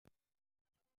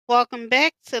Welcome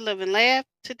back to Live and Laugh.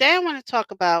 Today I want to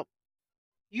talk about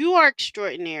you are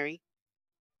extraordinary.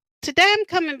 Today I'm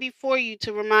coming before you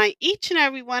to remind each and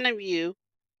every one of you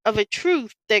of a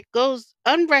truth that goes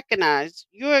unrecognized.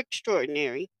 You're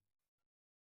extraordinary.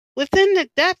 Within the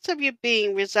depths of your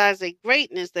being resides a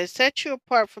greatness that sets you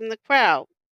apart from the crowd.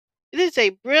 It is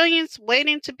a brilliance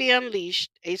waiting to be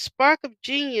unleashed, a spark of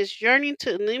genius yearning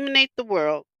to illuminate the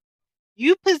world.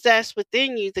 You possess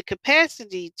within you the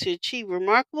capacity to achieve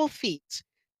remarkable feats,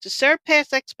 to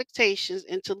surpass expectations,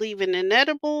 and to leave an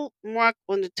indelible mark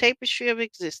on the tapestry of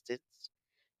existence.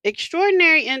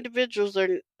 Extraordinary individuals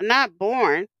are not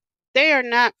born, they are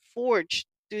not forged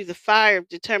through the fire of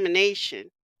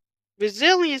determination,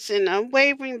 resilience, and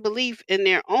unwavering belief in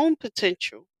their own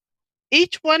potential.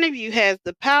 Each one of you has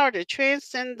the power to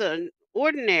transcend the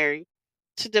ordinary,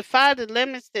 to defy the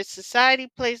limits that society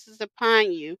places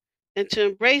upon you, and to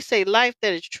embrace a life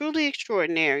that is truly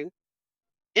extraordinary.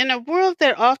 In a world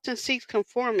that often seeks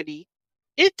conformity,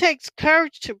 it takes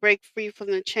courage to break free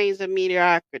from the chains of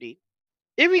mediocrity.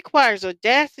 It requires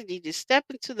audacity to step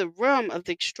into the realm of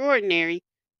the extraordinary,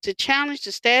 to challenge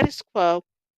the status quo,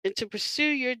 and to pursue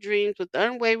your dreams with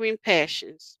unwavering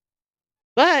passions.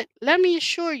 But let me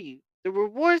assure you, the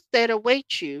rewards that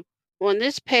await you on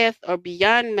this path are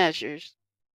beyond measures.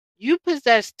 You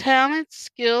possess talents,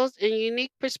 skills, and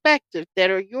unique perspective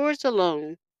that are yours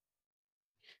alone.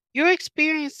 Your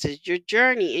experiences, your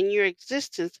journey, and your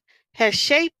existence has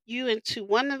shaped you into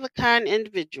one of a kind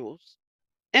individuals.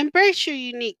 Embrace your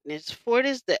uniqueness, for it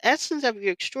is the essence of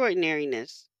your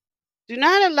extraordinariness. Do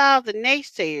not allow the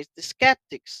naysayers, the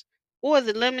skeptics, or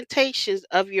the limitations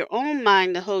of your own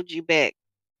mind to hold you back.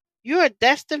 You are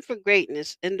destined for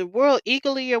greatness, and the world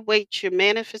eagerly awaits your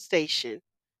manifestation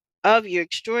of your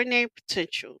extraordinary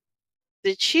potential.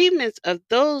 The achievements of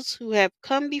those who have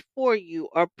come before you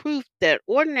are proof that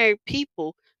ordinary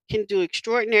people can do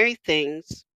extraordinary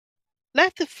things.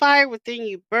 Let the fire within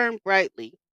you burn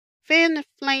brightly. Fan the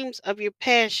flames of your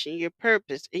passion, your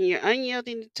purpose, and your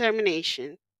unyielding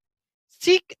determination.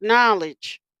 Seek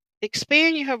knowledge,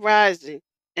 expand your horizon,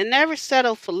 and never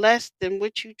settle for less than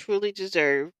what you truly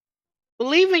deserve.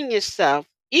 Believe in yourself,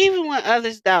 even when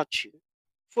others doubt you,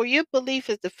 for your belief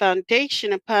is the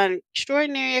foundation upon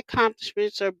extraordinary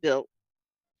accomplishments are built.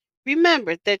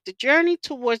 Remember that the journey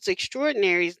towards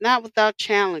extraordinary is not without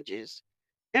challenges.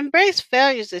 Embrace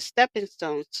failures as stepping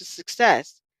stones to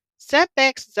success,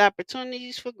 setbacks as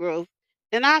opportunities for growth,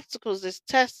 and obstacles as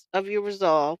tests of your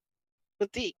resolve.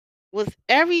 With, the, with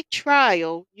every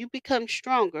trial, you become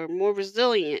stronger, more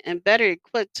resilient, and better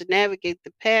equipped to navigate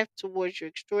the path towards your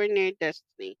extraordinary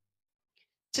destiny.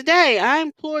 Today, I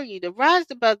implore you to rise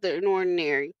above the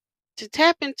ordinary, to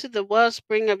tap into the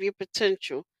wellspring of your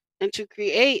potential, and to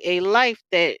create a life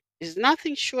that is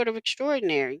nothing short of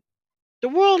extraordinary. The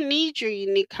world needs your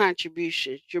unique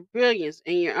contributions, your brilliance,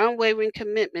 and your unwavering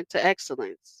commitment to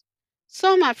excellence.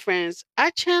 So, my friends,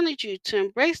 I challenge you to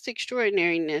embrace the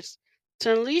extraordinariness,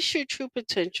 to unleash your true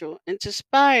potential, and to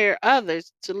inspire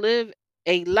others to live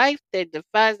a life that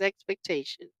defies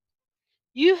expectations.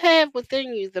 You have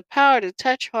within you the power to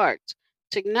touch hearts,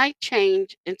 to ignite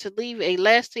change, and to leave a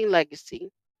lasting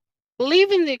legacy.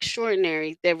 Believe in the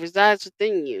extraordinary that resides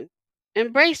within you.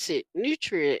 Embrace it,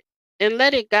 nurture it, and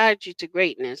let it guide you to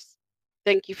greatness.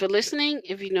 Thank you for listening.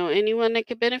 If you know anyone that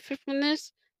could benefit from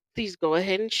this, please go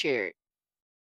ahead and share it.